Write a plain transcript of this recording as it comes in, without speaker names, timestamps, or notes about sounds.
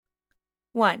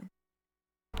1.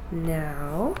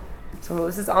 Now, so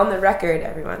this is on the record,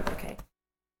 everyone. Okay.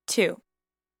 2.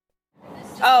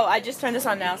 Oh, I just turned this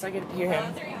on now so I could hear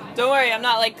him. Don't worry, I'm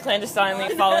not like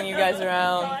clandestinely following you guys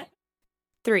around.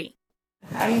 3.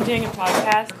 I'm doing a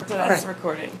podcast, so that's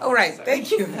recorded. All right,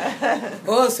 thank you.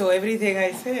 Oh, so everything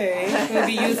I say will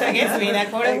be used against me in a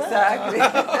court. Exactly.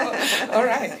 All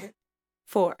right.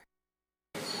 4.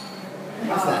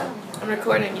 What's that? I'm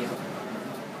recording you.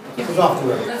 Who's off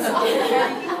to it?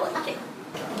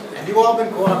 Have you all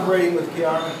been cooperating with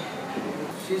Kiara?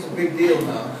 She's a big deal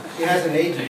now. She has an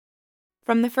agent.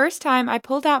 From the first time I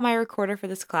pulled out my recorder for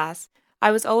this class,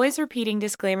 I was always repeating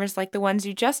disclaimers like the ones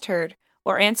you just heard,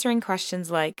 or answering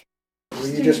questions like, Were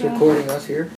you just recording us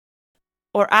here?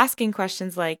 or asking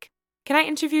questions like, "Can I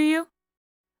interview you?"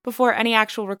 before any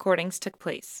actual recordings took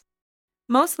place.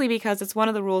 Mostly because it's one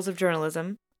of the rules of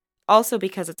journalism, also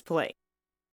because it's polite.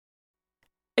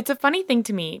 It's a funny thing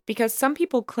to me because some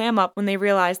people clam up when they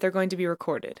realize they're going to be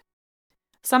recorded.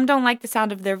 Some don't like the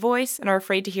sound of their voice and are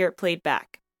afraid to hear it played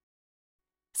back.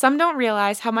 Some don't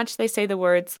realize how much they say the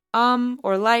words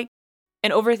or like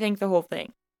and overthink the whole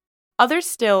thing. Others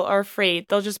still are afraid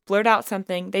they'll just blurt out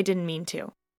something they didn't mean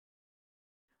to.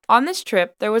 On this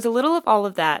trip, there was a little of all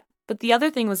of that, but the other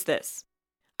thing was this.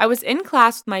 I was in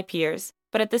class with my peers,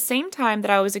 but at the same time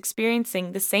that I was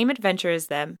experiencing the same adventure as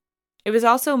them, it was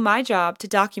also my job to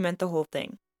document the whole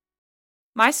thing.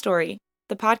 My story,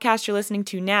 the podcast you're listening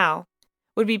to now,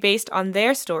 would be based on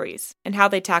their stories and how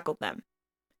they tackled them.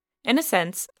 In a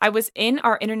sense, I was in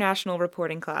our international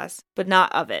reporting class, but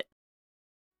not of it.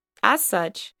 As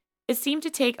such, it seemed to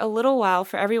take a little while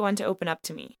for everyone to open up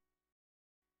to me.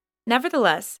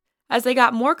 Nevertheless, as they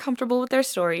got more comfortable with their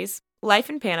stories, life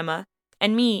in Panama,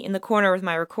 and me in the corner with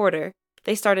my recorder,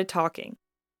 they started talking.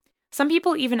 Some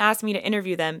people even asked me to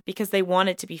interview them because they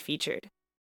wanted to be featured.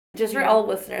 Just for all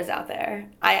listeners out there,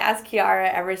 I asked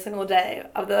Kiara every single day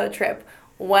of the trip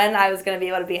when I was going to be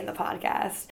able to be in the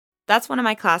podcast. That's one of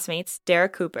my classmates, Dara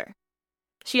Cooper.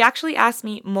 She actually asked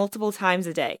me multiple times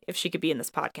a day if she could be in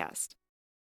this podcast.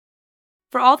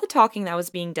 For all the talking that was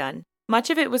being done, much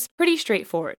of it was pretty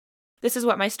straightforward. This is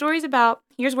what my story's about,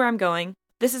 here's where I'm going,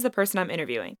 this is the person I'm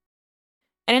interviewing.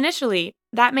 And initially,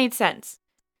 that made sense,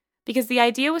 because the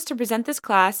idea was to present this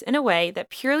class in a way that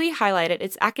purely highlighted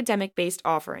its academic-based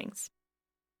offerings.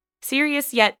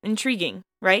 Serious yet intriguing,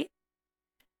 right?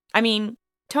 I mean,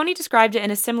 Tony described it in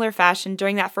a similar fashion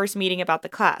during that first meeting about the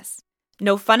class.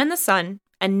 No fun in the sun,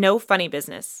 and no funny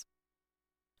business.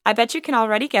 I bet you can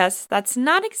already guess that's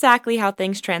not exactly how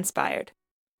things transpired.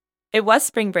 It was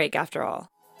spring break, after all.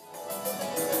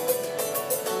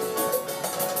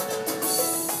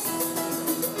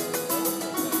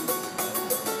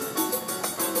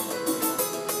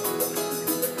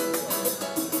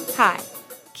 Hi,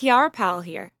 Kiara Powell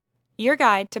here, your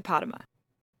guide to Panama.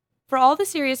 For all the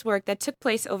serious work that took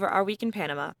place over our week in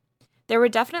Panama, there were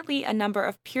definitely a number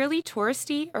of purely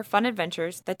touristy or fun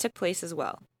adventures that took place as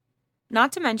well.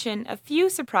 Not to mention a few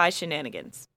surprise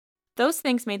shenanigans. Those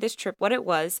things made this trip what it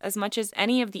was as much as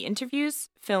any of the interviews,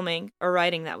 filming, or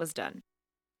writing that was done.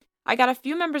 I got a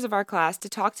few members of our class to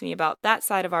talk to me about that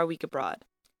side of our week abroad.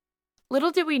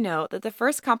 Little did we know that the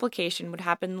first complication would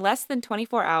happen less than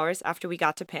 24 hours after we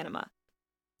got to Panama.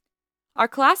 Our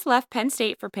class left Penn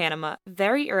State for Panama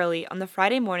very early on the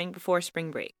Friday morning before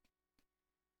spring break.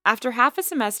 After half a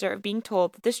semester of being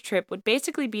told that this trip would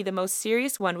basically be the most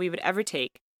serious one we would ever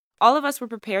take, all of us were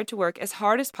prepared to work as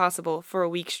hard as possible for a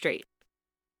week straight.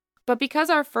 But because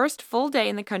our first full day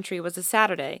in the country was a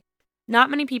Saturday,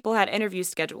 not many people had interviews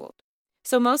scheduled,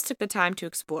 so most took the time to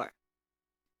explore.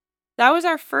 That was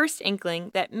our first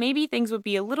inkling that maybe things would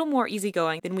be a little more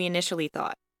easygoing than we initially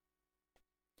thought.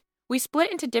 We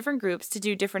split into different groups to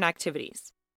do different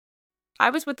activities. I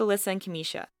was with Alyssa and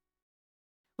Kamisha.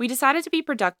 We decided to be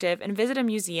productive and visit a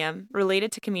museum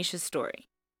related to Kamisha's story.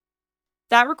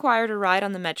 That required a ride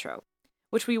on the metro,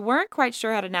 which we weren't quite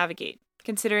sure how to navigate,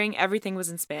 considering everything was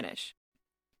in Spanish.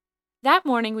 That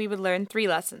morning we would learn 3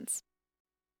 lessons.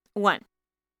 1.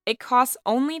 It costs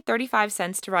only 35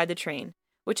 cents to ride the train,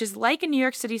 which is like a New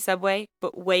York City subway,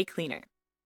 but way cleaner.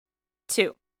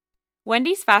 2.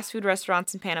 Wendy's fast food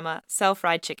restaurants in Panama sell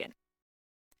fried chicken.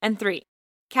 And 3.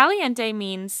 Caliente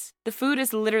means the food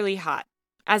is literally hot,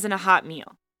 as in a hot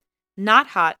meal, not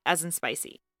hot as in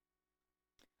spicy.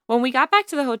 When we got back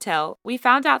to the hotel, we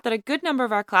found out that a good number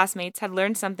of our classmates had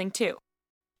learned something too.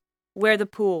 Where the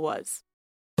pool was.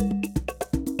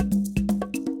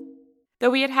 Though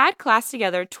we had had class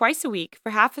together twice a week for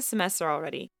half a semester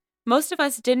already, most of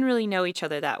us didn't really know each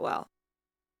other that well.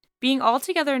 Being all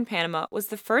together in Panama was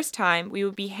the first time we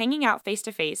would be hanging out face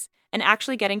to face and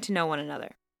actually getting to know one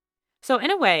another. So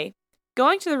in a way,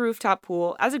 going to the rooftop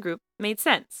pool as a group made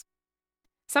sense.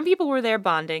 Some people were there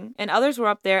bonding, and others were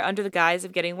up there under the guise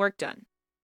of getting work done.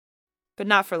 But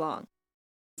not for long.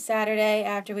 Saturday,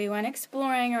 after we went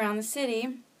exploring around the city,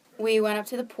 we went up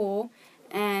to the pool,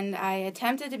 and I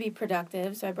attempted to be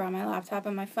productive, so I brought my laptop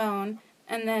and my phone,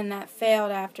 and then that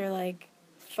failed after like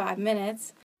 5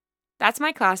 minutes. That's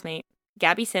my classmate,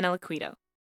 Gabby Sanalaquito.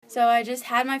 So I just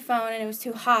had my phone, and it was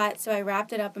too hot, so I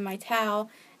wrapped it up in my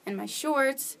towel and my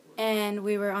shorts, and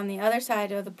we were on the other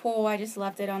side of the pool. I just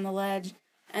left it on the ledge,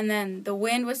 and then the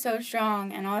wind was so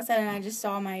strong, and all of a sudden I just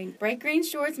saw my bright green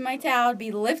shorts and my towel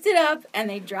be lifted up, and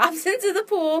they dropped into the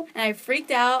pool, and I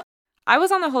freaked out. I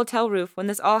was on the hotel roof when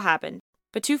this all happened,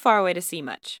 but too far away to see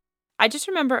much. I just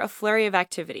remember a flurry of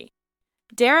activity.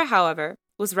 Dara, however,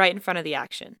 was right in front of the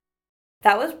action.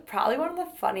 That was probably one of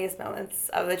the funniest moments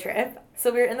of the trip.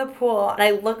 So we were in the pool, and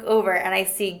I look over, and I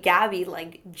see Gabby,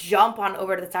 jump on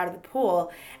over to the side of the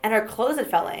pool, and her clothes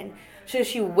had fell in. So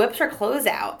she whips her clothes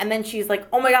out, and then she's like,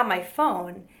 oh my god, my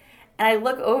phone. And I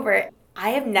look over.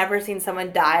 I have never seen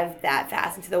someone dive that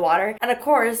fast into the water. And of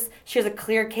course, she has a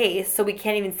clear case, so we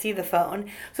can't even see the phone.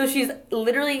 So she's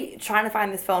literally trying to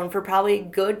find this phone for probably a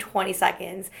good 20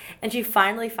 seconds. And she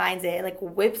finally finds it,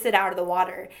 whips it out of the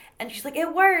water. And she's like,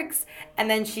 it works. And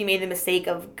then she made the mistake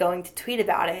of going to tweet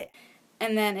about it.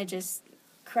 And then it just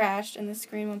crashed, and the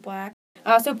screen went black.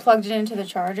 I also plugged it into the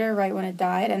charger right when it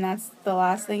died, and that's the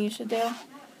last thing you should do.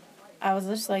 I was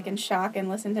just in shock and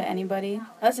listened to anybody.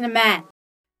 Listen to Matt.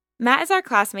 Matt is our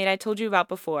classmate I told you about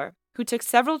before, who took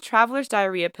several traveler's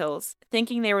diarrhea pills,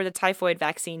 thinking they were the typhoid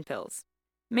vaccine pills.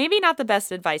 Maybe not the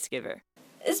best advice giver.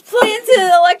 Just plug into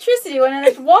the electricity when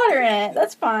there's water in it.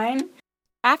 That's fine.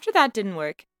 After that didn't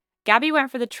work, Gabby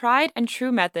went for the tried and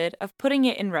true method of putting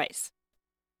it in rice.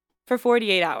 For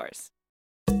 48 hours.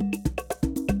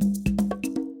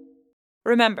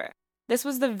 Remember, this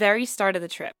was the very start of the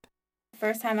trip.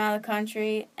 First time out of the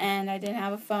country, and I didn't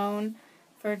have a phone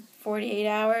for 48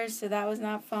 hours, so that was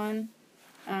not fun.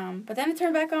 But then it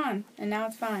turned back on, and now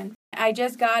it's fine. I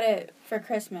just got it for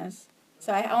Christmas,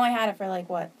 so I only had it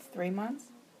for 3 months?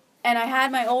 And I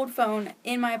had my old phone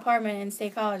in my apartment in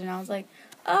State College, and I was like,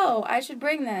 oh, I should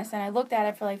bring this. And I looked at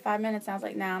it for 5 minutes, and I was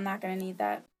like, nah, I'm not going to need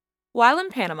that. While in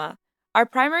Panama, our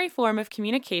primary form of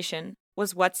communication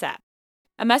was WhatsApp,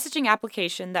 a messaging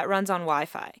application that runs on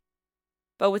Wi-Fi.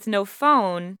 But with no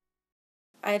phone...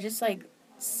 I just,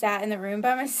 sat in the room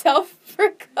by myself for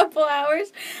a couple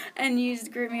hours and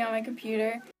used GroupMe on my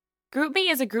computer.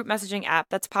 GroupMe is a group messaging app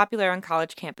that's popular on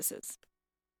college campuses.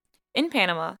 In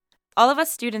Panama, all of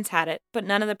us students had it, but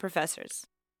none of the professors.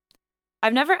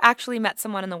 I've never actually met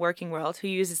someone in the working world who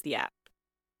uses the app.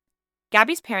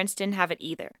 Gabby's parents didn't have it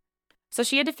either, so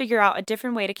she had to figure out a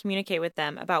different way to communicate with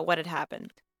them about what had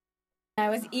happened. I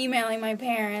was emailing my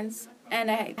parents,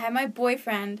 and I had my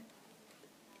boyfriend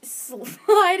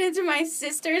slide into my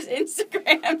sister's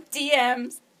Instagram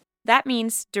DMs. That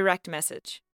means direct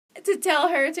message. To tell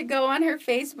her to go on her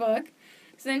Facebook.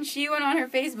 So then she went on her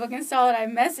Facebook and saw that I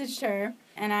messaged her,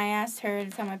 and I asked her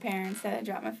to tell my parents that I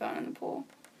dropped my phone in the pool.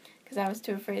 Because I was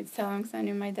too afraid to tell them, because I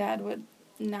knew my dad would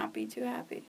not be too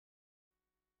happy.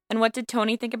 And what did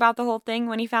Tony think about the whole thing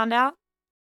when he found out?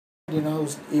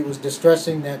 It was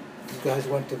distressing that you guys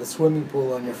went to the swimming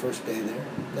pool on your first day there.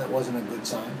 That wasn't a good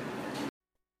sign.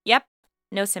 Yep,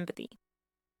 no sympathy.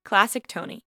 Classic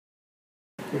Tony.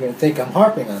 You're going to think I'm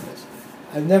harping on this.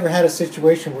 I've never had a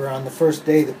situation where on the first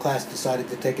day the class decided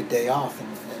to take a day off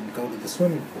and go to the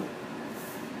swimming pool.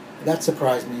 That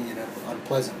surprised me in an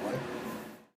unpleasant way.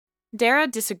 Dara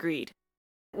disagreed.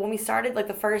 When we started,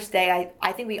 the first day,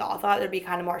 I think we all thought there'd be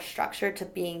kind of more structure to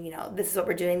being, this is what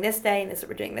we're doing this day, and this is what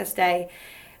we're doing this day.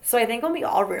 So I think when we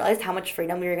all realized how much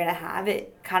freedom we were going to have,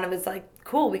 it kind of was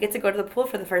cool, we get to go to the pool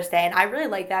for the first day. And I really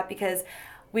like that because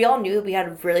we all knew we had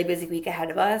a really busy week ahead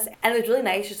of us. And it was really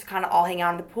nice just to kind of all hang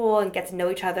out in the pool and get to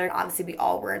know each other. Obviously, we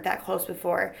all weren't that close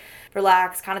before.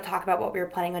 Relax, kind of talk about what we were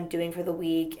planning on doing for the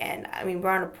week. And, we're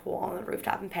on a pool on the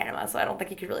rooftop in Panama, so I don't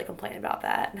think you could really complain about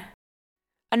that.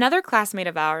 Another classmate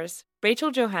of ours, Rachel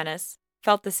Johannes,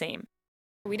 felt the same.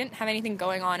 We didn't have anything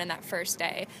going on in that first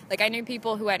day. I knew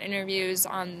people who had interviews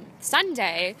on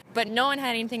Sunday, but no one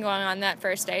had anything going on that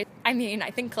first day.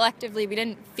 I think collectively we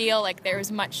didn't feel like there was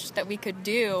much that we could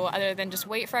do other than just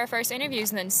wait for our first interviews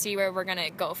and then see where we're going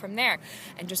to go from there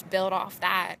and just build off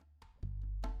that.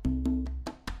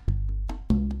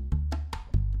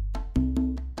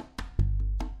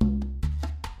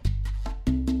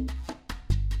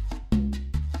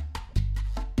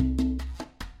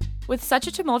 With such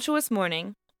a tumultuous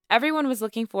morning, everyone was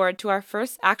looking forward to our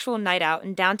first actual night out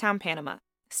in downtown Panama,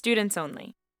 students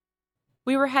only.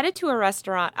 We were headed to a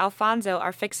restaurant Alfonso,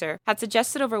 our fixer, had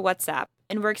suggested over WhatsApp,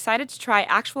 and were excited to try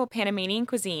actual Panamanian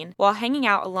cuisine while hanging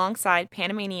out alongside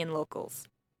Panamanian locals.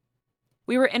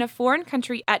 We were in a foreign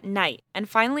country at night and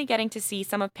finally getting to see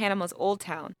some of Panama's old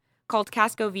town, called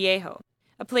Casco Viejo,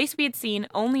 a place we had seen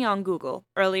only on Google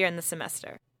earlier in the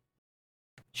semester.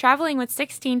 Traveling with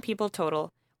 16 people total,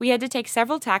 we had to take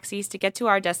several taxis to get to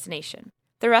our destination,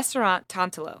 the restaurant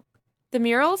Tantalo. The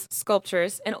murals,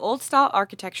 sculptures, and old-style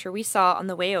architecture we saw on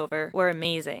the way over were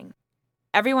amazing.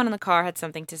 Everyone in the car had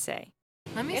something to say.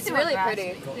 It's really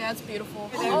pretty. Yeah, it's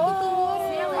beautiful.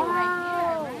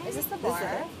 Oh, is this the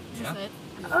bar? Yeah.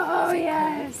 Oh,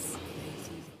 yes.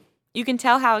 You can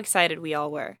tell how excited we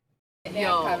all were.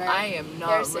 Yo, I am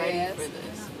not ready for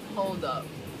this. Hold up.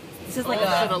 This is Should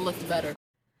have looked better.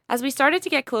 As we started to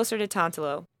get closer to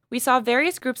Tantalo, we saw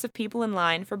various groups of people in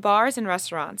line for bars and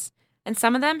restaurants, and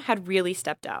some of them had really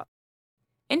stepped out.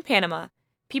 In Panama,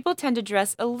 people tend to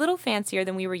dress a little fancier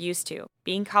than we were used to,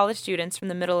 being college students from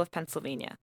the middle of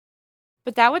Pennsylvania.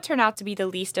 But that would turn out to be the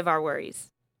least of our worries.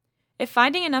 If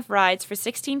finding enough rides for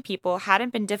 16 people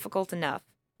hadn't been difficult enough,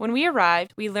 when we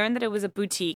arrived, we learned that it was a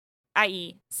boutique,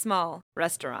 i.e., small,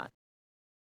 restaurant.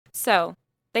 So,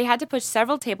 they had to push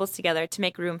several tables together to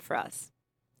make room for us.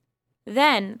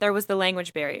 Then there was the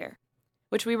language barrier,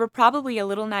 which we were probably a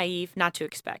little naive not to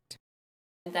expect.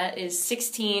 That is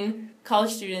 16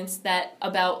 college students that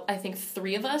about, I think,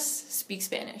 3 of us speak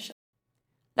Spanish.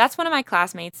 That's one of my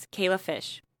classmates, Kayla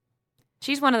Fish.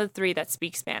 She's one of the 3 that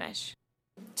speak Spanish.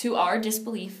 To our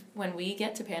disbelief, when we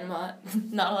get to Panama,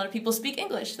 not a lot of people speak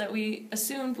English that we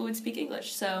assumed would speak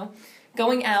English. So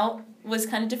going out was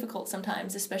kind of difficult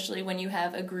sometimes, especially when you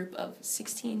have a group of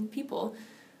 16 people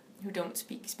who don't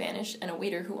speak Spanish and a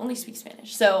waiter who only speaks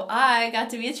Spanish. So I got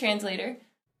to be a translator.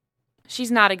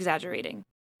 She's not exaggerating.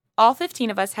 All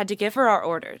 15 of us had to give her our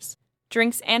orders,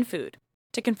 drinks and food,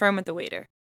 to confirm with the waiter.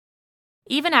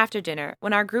 Even after dinner,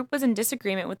 when our group was in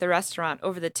disagreement with the restaurant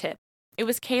over the tip, it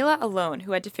was Kayla alone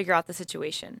who had to figure out the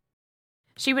situation.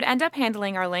 She would end up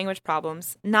handling our language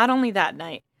problems not only that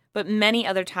night, but many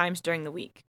other times during the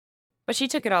week. But she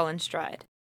took it all in stride.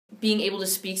 Being able to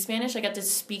speak Spanish, I got to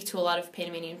speak to a lot of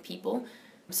Panamanian people.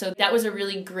 So that was a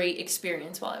really great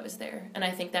experience while I was there. And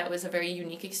I think that was a very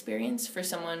unique experience for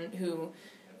someone who,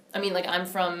 I'm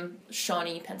from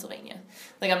Shawnee, Pennsylvania.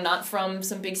 I'm not from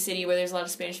some big city where there's a lot of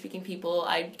Spanish-speaking people.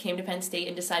 I came to Penn State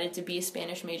and decided to be a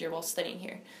Spanish major while studying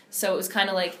here. So it was kind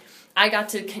of like I got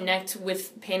to connect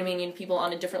with Panamanian people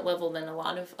on a different level than a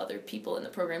lot of other people in the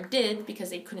program did because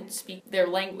they couldn't speak their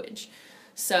language.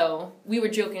 So we were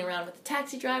joking around with the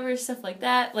taxi drivers, stuff like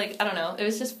that. I don't know. It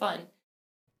was just fun.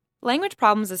 Language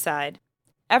problems aside,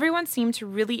 everyone seemed to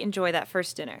really enjoy that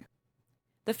first dinner.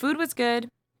 The food was good,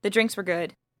 the drinks were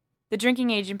good. The drinking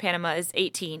age in Panama is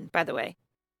 18, by the way.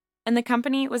 And the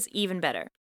company was even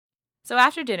better. So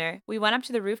after dinner, we went up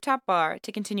to the rooftop bar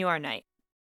to continue our night.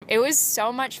 It was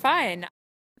so much fun.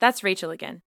 That's Rachel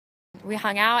again. We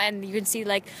hung out and you could see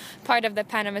part of the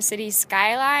Panama City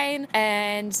skyline,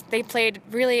 and they played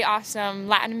really awesome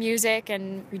Latin music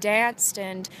and we danced,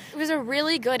 and it was a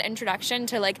really good introduction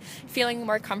to feeling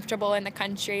more comfortable in the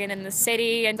country and in the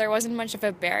city, and there wasn't much of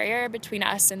a barrier between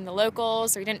us and the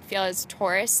locals, so we didn't feel as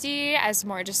touristy, as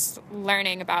more just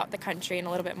learning about the country and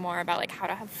a little bit more about how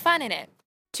to have fun in it.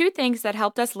 2 things that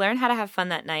helped us learn how to have fun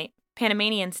that night,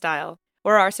 Panamanian style,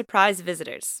 were our surprise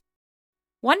visitors.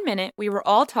 1 minute, we were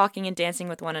all talking and dancing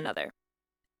with one another.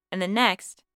 And the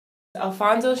next,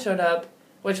 Alfonso showed up,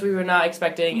 which we were not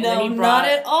expecting. And No, then he brought, not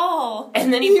at all.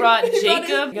 And then he brought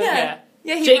Jacob. Yeah,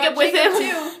 he Jacob brought with him.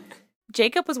 too.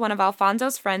 Jacob was one of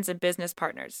Alfonso's friends and business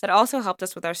partners that also helped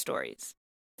us with our stories.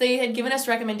 They had given us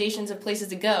recommendations of places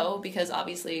to go because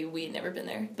obviously we had never been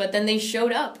there. But then they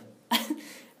showed up.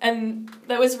 And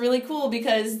that was really cool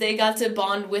because they got to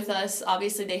bond with us.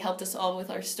 Obviously, they helped us all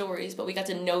with our stories, but we got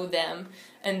to know them,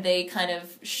 and they kind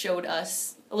of showed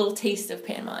us a little taste of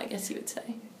Panama, I guess you would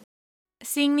say.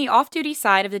 Seeing the off-duty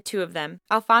side of the 2 of them,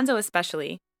 Alfonso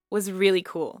especially, was really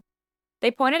cool.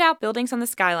 They pointed out buildings on the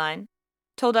skyline,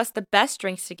 told us the best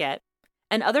drinks to get,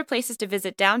 and other places to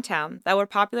visit downtown that were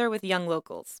popular with young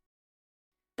locals.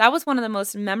 That was one of the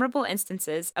most memorable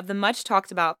instances of the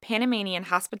much-talked-about Panamanian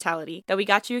hospitality that we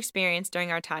got to experience during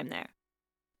our time there.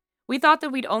 We thought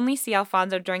that we'd only see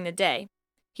Alfonso during the day.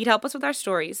 He'd help us with our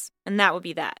stories, and that would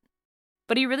be that.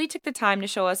 But he really took the time to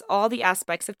show us all the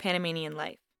aspects of Panamanian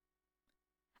life.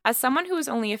 As someone who was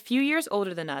only a few years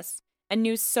older than us and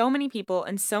knew so many people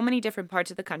in so many different parts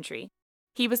of the country,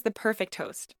 he was the perfect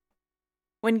host.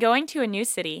 When going to a new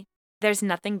city, there's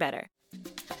nothing better.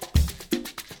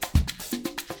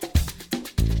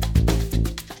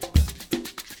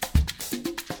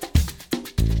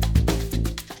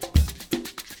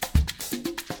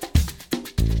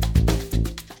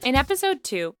 In episode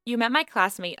 2, you met my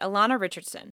classmate Alana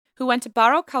Richardson, who went to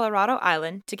Barro, Colorado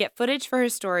Island to get footage for her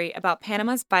story about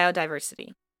Panama's biodiversity.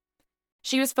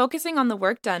 She was focusing on the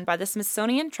work done by the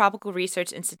Smithsonian Tropical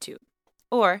Research Institute,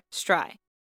 or STRI.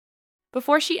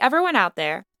 Before she ever went out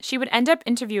there, she would end up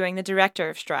interviewing the director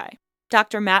of STRI,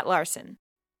 Dr. Matt Larson.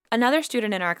 Another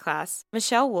student in our class,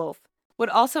 Michelle Wolf, would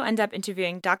also end up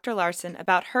interviewing Dr. Larson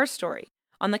about her story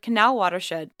on the canal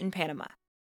watershed in Panama.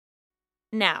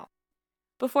 Now,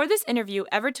 before this interview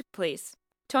ever took place,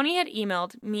 Tony had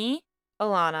emailed me,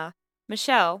 Alana,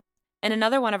 Michelle, and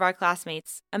another one of our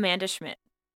classmates, Amanda Schmidt.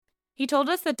 He told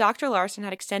us that Dr. Larson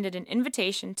had extended an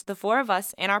invitation to the 4 of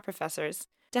us and our professors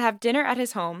to have dinner at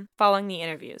his home following the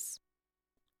interviews.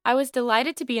 I was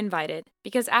delighted to be invited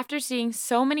because after seeing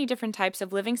so many different types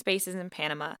of living spaces in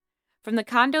Panama, from the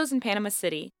condos in Panama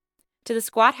City, to the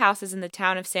squat houses in the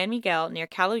town of San Miguel near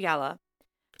Caluyala,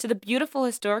 to the beautiful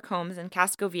historic homes in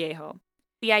Casco Viejo,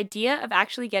 the idea of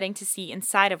actually getting to see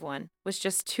inside of one was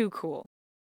just too cool.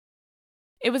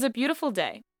 It was a beautiful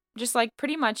day, just like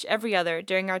pretty much every other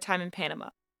during our time in Panama,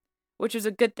 which was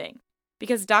a good thing,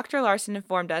 because Dr. Larson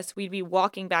informed us we'd be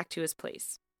walking back to his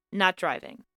place, not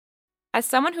driving. As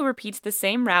someone who repeats the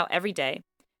same route every day,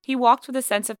 he walked with a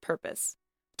sense of purpose,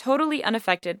 totally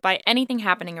unaffected by anything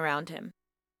happening around him.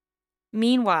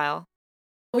 Meanwhile,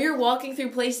 we were walking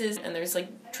through places and there's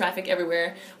like traffic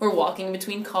everywhere. We're walking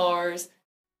between cars.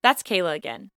 That's Kayla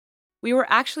again. We were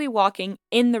actually walking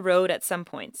in the road at some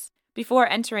points, before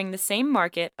entering the same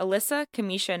market Alyssa,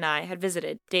 Kamisha, and I had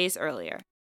visited days earlier.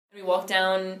 We walked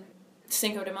down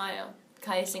Cinco de Mayo,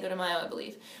 Calle Cinco de Mayo, I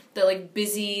believe. The like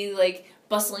busy, like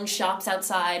bustling shops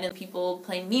outside and people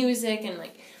playing music and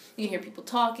like you can hear people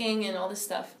talking and all this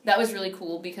stuff. That was really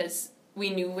cool because we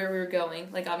knew where we were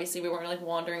going. Like obviously we weren't like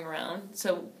wandering around,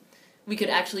 so we could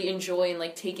actually enjoy and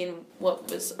like take in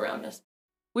what was around us.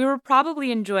 We were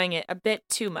probably enjoying it a bit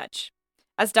too much,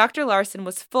 as Dr. Larson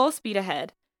was full speed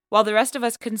ahead, while the rest of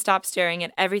us couldn't stop staring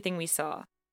at everything we saw.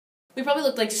 We probably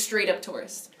looked like straight up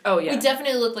tourists. Oh, yeah. We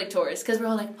definitely looked like tourists, because we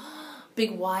were all like,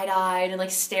 big wide-eyed and like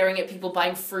staring at people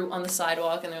buying fruit on the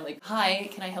sidewalk, and they're like, hi,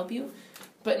 can I help you?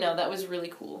 But no, that was really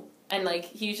cool. And like,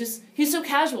 he's so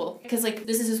casual, because like,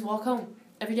 this is his walk home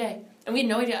every day. And we had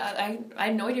no idea, I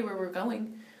had no idea where we were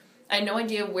going. I had no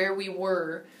idea where we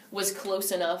were was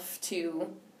close enough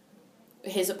to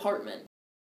his apartment.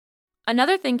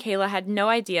 Another thing Kayla had no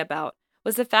idea about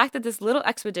was the fact that this little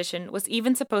expedition was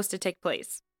even supposed to take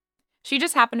place. She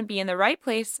just happened to be in the right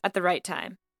place at the right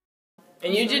time.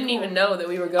 And you didn't even know that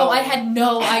we were going. Oh, I had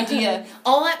no idea.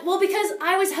 Because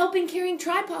I was helping carrying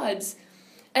tripods.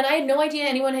 And I had no idea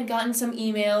anyone had gotten some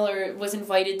email or was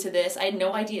invited to this. I had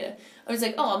no idea. I was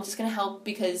like, oh, I'm just going to help,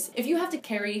 because if you have to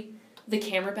carry the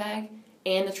camera bag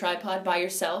and the tripod by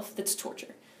yourself, that's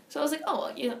torture. So I was like,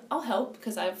 oh, yeah, I'll help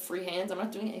because I have free hands. I'm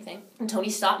not doing anything. And Tony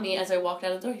stopped me as I walked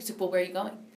out of the door. He's like, well, where are you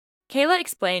going? Kayla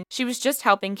explained she was just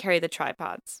helping carry the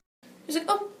tripods. He's like,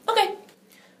 oh, okay.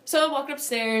 So I walked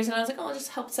upstairs and I was like, oh, I'll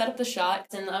just help set up the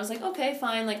shots. And I was like, okay,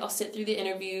 fine. Like, I'll sit through the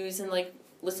interviews and like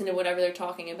listen to whatever they're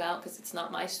talking about because it's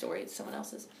not my story, it's someone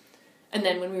else's. And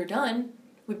then when we were done,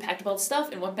 we packed up all the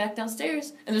stuff and went back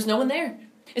downstairs and there's no one there.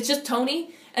 It's just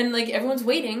Tony and like everyone's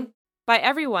waiting. By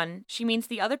everyone, she means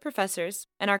the other professors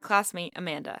and our classmate,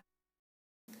 Amanda.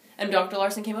 And Dr.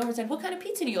 Larson came over and said, what kind of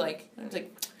pizza do you like? And I was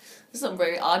like, this is a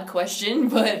very odd question,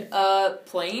 but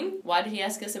plain? Why did he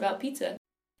ask us about pizza?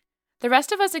 The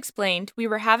rest of us explained we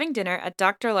were having dinner at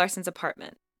Dr. Larson's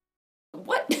apartment.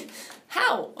 What?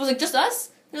 How? I was like, just us?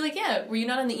 They're like, yeah, were you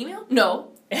not on the email?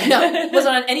 No,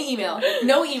 wasn't on any email.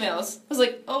 No emails. I was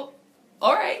like, oh,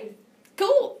 all right.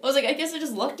 Cool. I was like, I guess I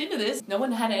just lucked into this. No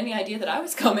one had any idea that I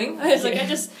was coming. I was like, I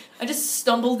just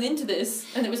stumbled into this,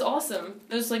 and it was awesome.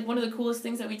 It was like one of the coolest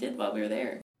things that we did while we were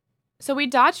there. So we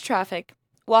dodged traffic,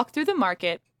 walked through the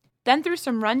market, then through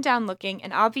some run-down-looking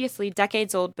and obviously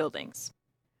decades-old buildings.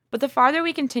 But the farther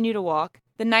we continued to walk,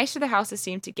 the nicer the houses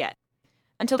seemed to get,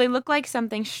 until they looked like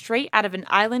something straight out of an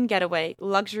island getaway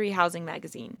luxury housing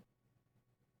magazine.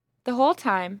 The whole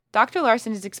time, Dr.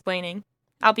 Larson is explaining,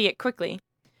 albeit quickly,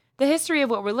 the history of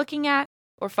what we're looking at,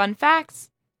 or fun facts,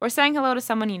 or saying hello to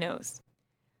someone he knows.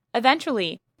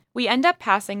 Eventually, we end up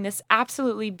passing this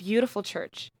absolutely beautiful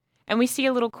church, and we see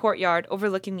a little courtyard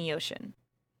overlooking the ocean.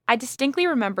 I distinctly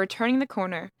remember turning the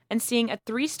corner and seeing a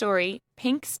 3-story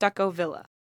pink stucco villa.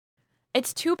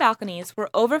 Its 2 balconies were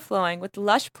overflowing with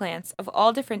lush plants of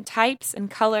all different types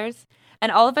and colors,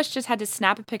 and all of us just had to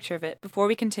snap a picture of it before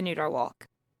we continued our walk.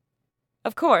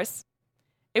 Of course,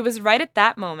 it was right at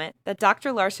that moment that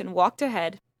Dr. Larson walked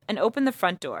ahead and opened the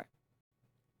front door.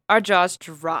 Our jaws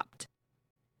dropped.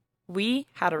 We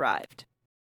had arrived.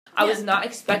 I was not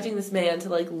expecting this man to,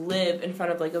 like, live in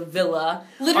front of, like, a villa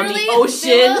Literally, on the ocean.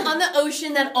 Villa on the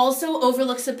ocean that also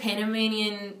overlooks the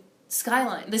Panamanian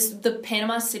skyline. The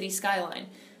Panama City skyline.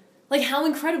 Like, how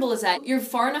incredible is that? You're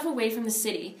far enough away from the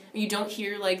city. You don't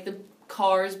hear, like, the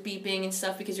cars beeping and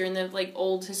stuff because you're in the, like,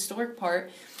 old historic part.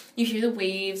 You hear the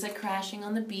waves, like, crashing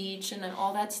on the beach and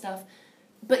all that stuff.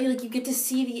 But, like, you get to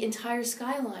see the entire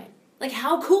skyline. Like,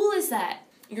 how cool is that?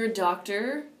 You're a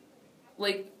doctor,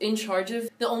 like, in charge of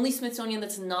the only Smithsonian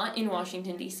that's not in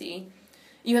Washington, D.C.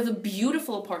 You have a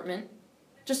beautiful apartment.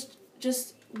 Just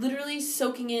literally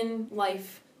soaking in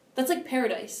life. That's like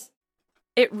paradise.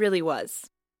 It really was.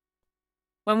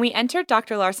 When we entered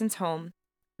Dr. Larson's home,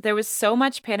 there was so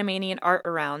much Panamanian art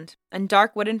around and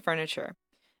dark wooden furniture,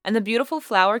 and the beautiful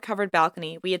flower-covered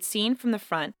balcony we had seen from the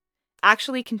front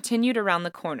actually continued around the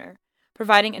corner,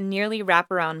 providing a nearly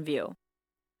wraparound view.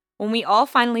 When we all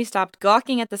finally stopped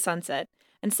gawking at the sunset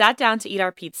and sat down to eat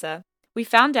our pizza, we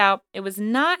found out it was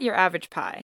not your average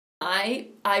pie.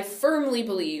 I firmly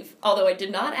believe, although I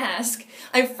did not ask,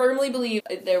 I firmly believe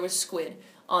there was squid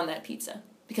on that pizza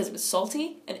because it was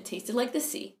salty and it tasted like the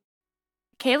sea.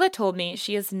 Kayla told me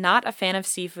she is not a fan of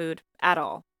seafood at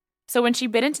all, so when she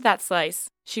bit into that slice,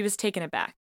 she was taken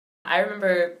aback. I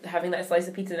remember having that slice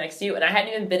of pizza next to you, and I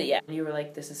hadn't even bit it yet. And you were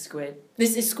like, this is squid.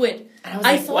 This is squid. And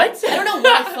I was like, what? I don't know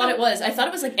what I thought it was. I thought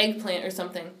it was like eggplant or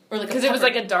something. Or like because it was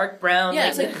like a dark brown. Yeah,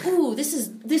 it's like, ooh, this is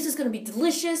going to be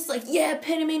delicious. Like, yeah,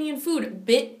 Panamanian food.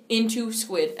 Bit into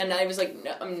squid. And I was like,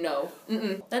 no.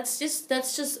 Mm-mm. That's just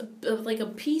like a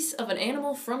piece of an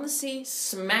animal from the sea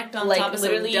smacked on top of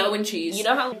some dough and cheese. You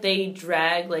know how they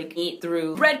drag, like, meat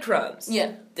through breadcrumbs?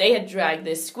 Yeah. They had dragged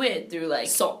this squid through, like,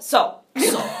 salt.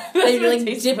 They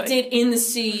like dipped it in the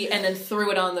sea and then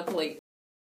threw it on the plate.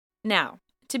 Now,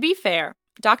 to be fair,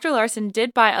 Dr. Larson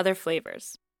did buy other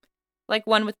flavors, like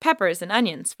one with peppers and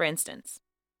onions, for instance.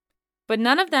 But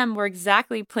none of them were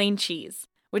exactly plain cheese,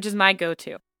 which is my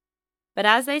go-to. But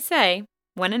as they say,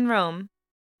 when in Rome,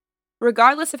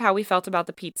 regardless of how we felt about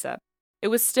the pizza, it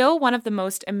was still one of the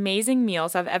most amazing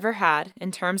meals I've ever had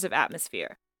in terms of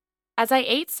atmosphere. As I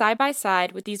ate side by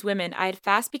side with these women I had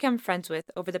fast become friends with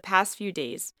over the past few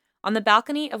days, on the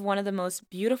balcony of one of the most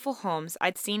beautiful homes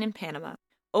I'd seen in Panama,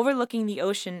 overlooking the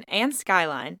ocean and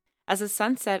skyline as the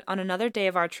sun set on another day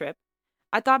of our trip,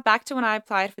 I thought back to when I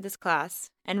applied for this class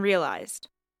and realized,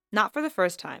 not for the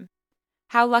first time,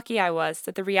 how lucky I was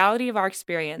that the reality of our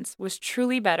experience was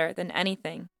truly better than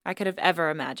anything I could have ever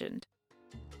imagined.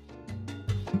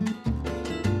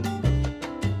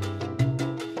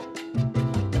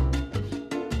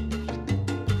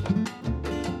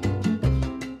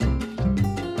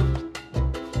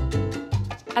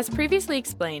 As previously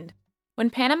explained, when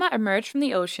Panama emerged from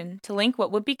the ocean to link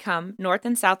what would become North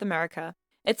and South America,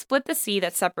 it split the sea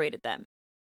that separated them.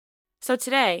 So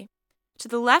today, to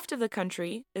the left of the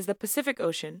country is the Pacific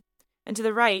Ocean, and to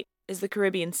the right is the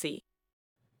Caribbean Sea.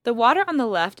 The water on the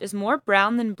left is more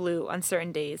brown than blue on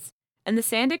certain days, and the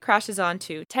sand it crashes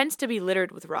onto tends to be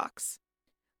littered with rocks.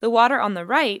 The water on the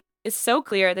right is so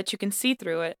clear that you can see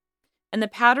through it, and the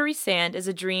powdery sand is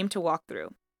a dream to walk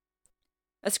through.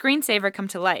 A screensaver come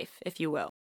to life, if you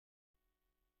will.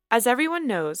 As everyone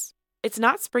knows, it's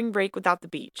not spring break without the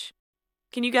beach.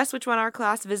 Can you guess which one our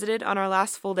class visited on our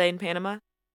last full day in Panama?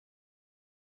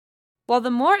 While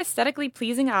the more aesthetically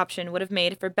pleasing option would have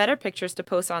made for better pictures to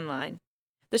post online,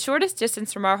 the shortest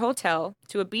distance from our hotel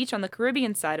to a beach on the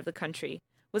Caribbean side of the country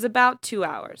was about 2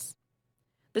 hours.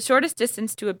 The shortest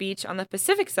distance to a beach on the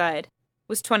Pacific side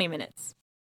was 20 minutes.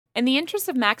 In the interest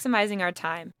of maximizing our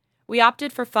time, we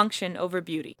opted for function over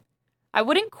beauty. I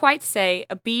wouldn't quite say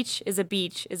a beach is a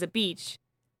beach is a beach,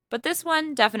 but this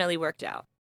one definitely worked out.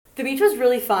 The beach was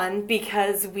really fun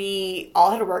because we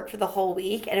all had to work for the whole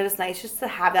week, and it was nice just to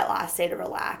have that last day to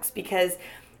relax because,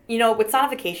 it's not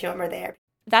a vacation when we're there.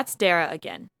 That's Dara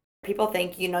again. People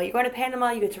think, you're going to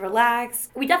Panama, you get to relax.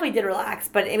 We definitely did relax,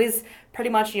 but it was pretty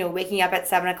much, waking up at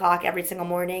 7 o'clock every single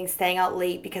morning, staying out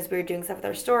late because we were doing stuff with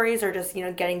our stories or just,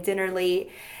 getting dinner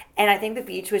late. And I think the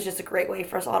beach was just a great way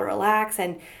for us all to relax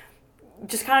and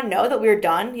just kind of know that we were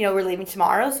done. We're leaving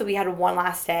tomorrow, so we had one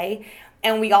last day,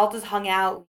 and we all just hung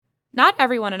out. Not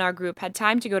everyone in our group had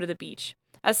time to go to the beach,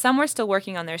 as some were still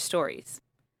working on their stories,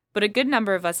 but a good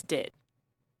number of us did.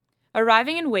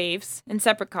 Arriving in waves, in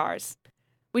separate cars,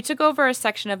 we took over a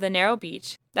section of the narrow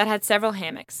beach that had several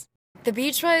hammocks. The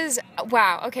beach was,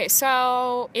 wow, okay,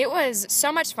 so it was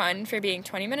so much fun for being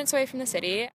 20 minutes away from the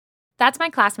city. That's my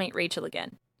classmate Rachel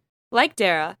again. Like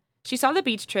Dara, she saw the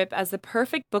beach trip as the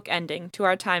perfect book ending to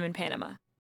our time in Panama.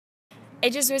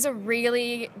 It just was a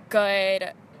really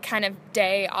good kind of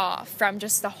day off from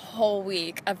just the whole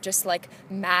week of just like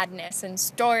madness and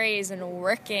stories and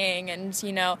working and,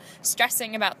 you know,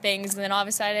 stressing about things. And then all of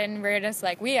a sudden we're just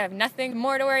like, we have nothing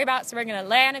more to worry about, so we're going to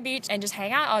lay on a beach and just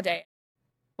hang out all day.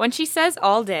 When she says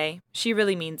all day, she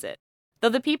really means it. Though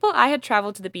the people I had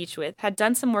traveled to the beach with had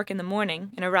done some work in the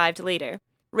morning and arrived later,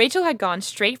 Rachel had gone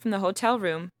straight from the hotel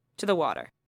room to the water.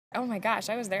 Oh my gosh,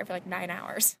 I was there for like 9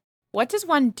 hours. What does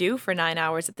one do for 9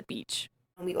 hours at the beach?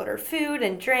 We ordered food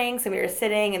and drinks, and we were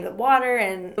sitting in the water,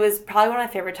 and it was probably one of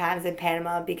my favorite times in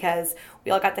Panama because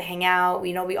we all got to hang out.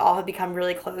 We all had become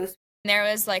really close. There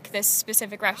was like this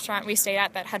specific restaurant we stayed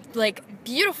at that had like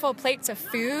beautiful plates of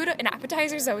food and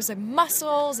appetizers. There was like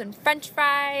mussels and French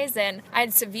fries, and I had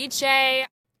ceviche.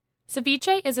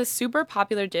 Ceviche is a super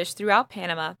popular dish throughout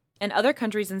Panama and other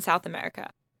countries in South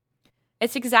America.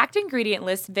 Its exact ingredient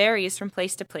list varies from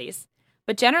place to place,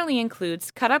 but generally includes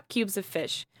cut up cubes of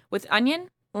fish with onion,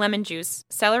 lemon juice,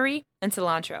 celery, and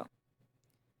cilantro.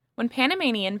 When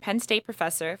Panamanian Penn State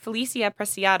professor Felicia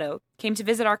Preciado came to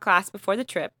visit our class before the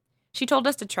trip, she told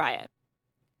us to try it.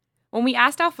 When we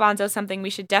asked Alfonso something we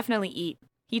should definitely eat,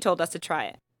 he told us to try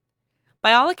it.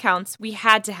 By all accounts, we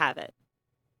had to have it.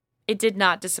 It did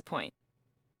not disappoint.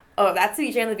 Oh, that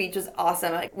ceviche on the beach was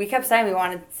awesome. Like, we kept saying we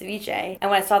wanted ceviche,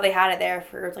 and when I saw they had it there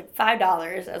for like $5,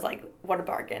 I was like, what a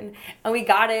bargain. And we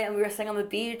got it, and we were sitting on the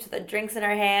beach with the drinks in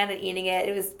our hand and eating it.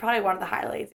 It was probably one of the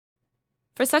highlights.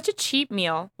 For such a cheap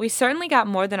meal, we certainly got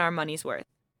more than our money's worth.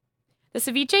 The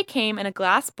ceviche came in a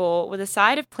glass bowl with a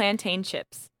side of plantain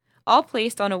chips, all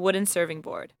placed on a wooden serving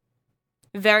board.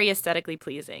 Very aesthetically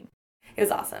pleasing. It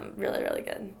was awesome. Really, really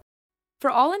good. For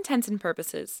all intents and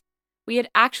purposes, we had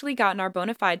actually gotten our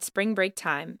bona fide spring break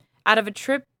time out of a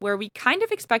trip where we kind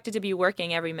of expected to be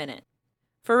working every minute.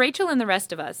 For Rachel and the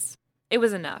rest of us, it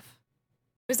was enough.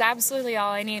 It was absolutely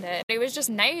all I needed. It was just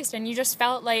nice, and you just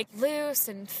felt like loose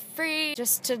and free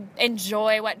just to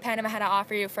enjoy what Panama had to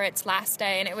offer you for its last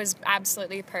day, and it was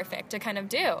absolutely perfect to kind of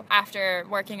do after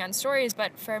working on stories.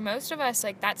 But for most of us,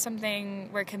 like, that's something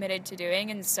we're committed to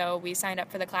doing, and so we signed up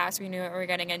for the class. We knew what we were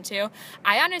getting into.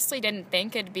 I honestly didn't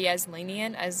think it'd be as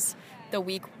lenient as the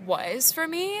week was for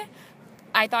me.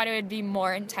 I thought it would be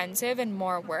more intensive and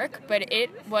more work, but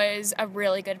it was a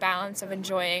really good balance of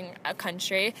enjoying a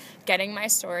country, getting my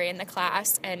story in the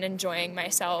class, and enjoying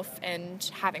myself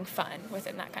and having fun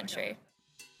within that country.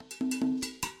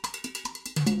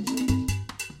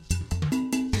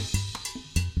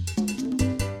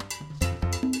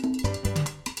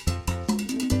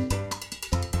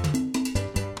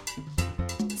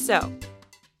 So,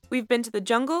 we've been to the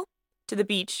jungle, to the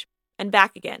beach, and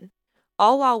back again,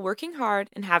 all while working hard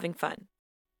and having fun.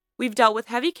 We've dealt with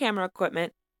heavy camera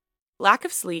equipment, lack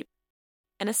of sleep,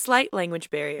 and a slight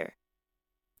language barrier.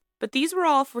 But these were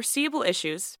all foreseeable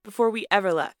issues before we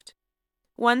ever left,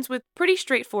 ones with pretty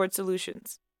straightforward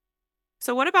solutions.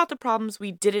 So what about the problems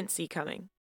we didn't see coming?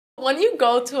 When you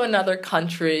go to another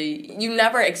country, you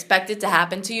never expect it to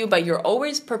happen to you, but you're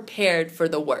always prepared for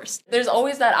the worst. There's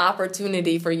always that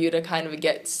opportunity for you to kind of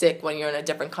get sick when you're in a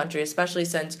different country, especially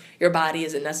since your body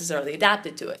isn't necessarily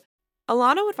adapted to it.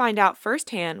 Alana would find out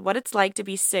firsthand what it's like to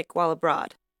be sick while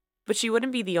abroad, but she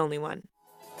wouldn't be the only one.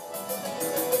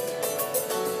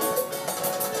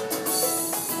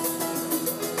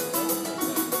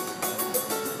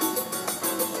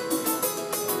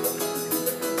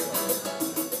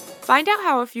 Find out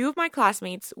how a few of my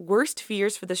classmates' worst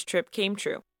fears for this trip came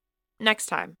true. Next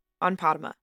time on Padma.